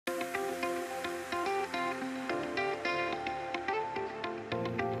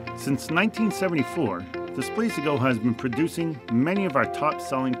Since 1974, Displays to Go has been producing many of our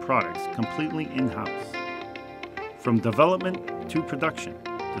top-selling products completely in-house. From development to production,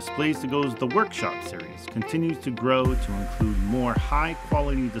 Displays to Go's The Workshop series continues to grow to include more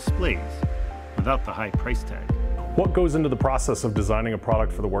high-quality displays without the high price tag. What goes into the process of designing a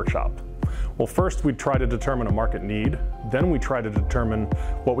product for the workshop? Well, first we try to determine a market need, then we try to determine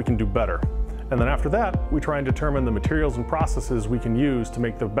what we can do better. And then after that, we try and determine the materials and processes we can use to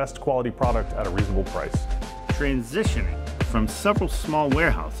make the best quality product at a reasonable price. Transitioning from several small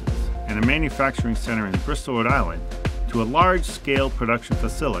warehouses and a manufacturing center in Bristol, Rhode Island, to a large-scale production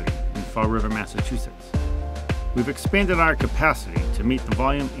facility in Fall River, Massachusetts. We've expanded our capacity to meet the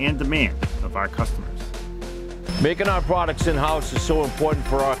volume and demand of our customers. Making our products in-house is so important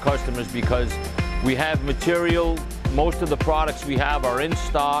for our customers because we have material. Most of the products we have are in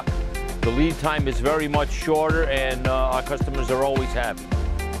stock. The lead time is very much shorter, and our customers are always happy.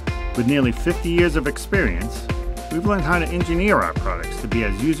 With nearly 50 years of experience, we've learned how to engineer our products to be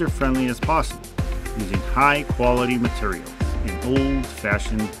as user-friendly as possible, using high-quality materials and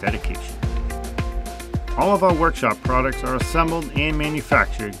old-fashioned dedication. All of our workshop products are assembled and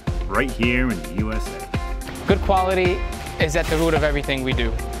manufactured right here in the USA. Good quality is at the root of everything we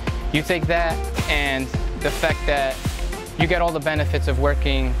do. You take that and the fact that you get all the benefits of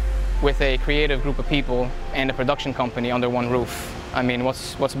working with a creative group of people and a production company under one roof. I mean,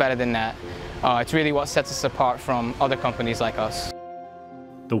 what's better than that? It's really what sets us apart from other companies like us.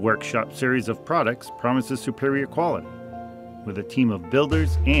 The Workshop series of products promises superior quality, with a team of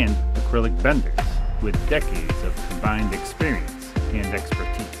builders and acrylic benders with decades of combined experience and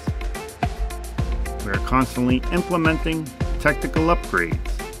expertise. We are constantly implementing technical upgrades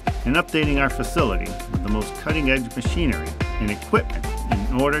and updating our facility with the most cutting-edge machinery and equipment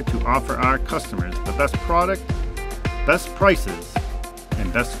in order to offer our customers the best product, best prices,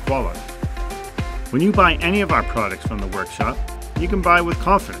 and best quality. When you buy any of our products from the workshop, you can buy with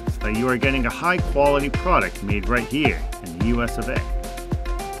confidence that you are getting a high-quality product made right here in the US of A.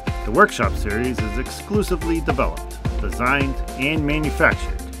 The Workshop series is exclusively developed, designed, and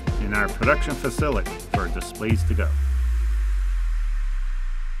manufactured in our production facility for Displays to Go.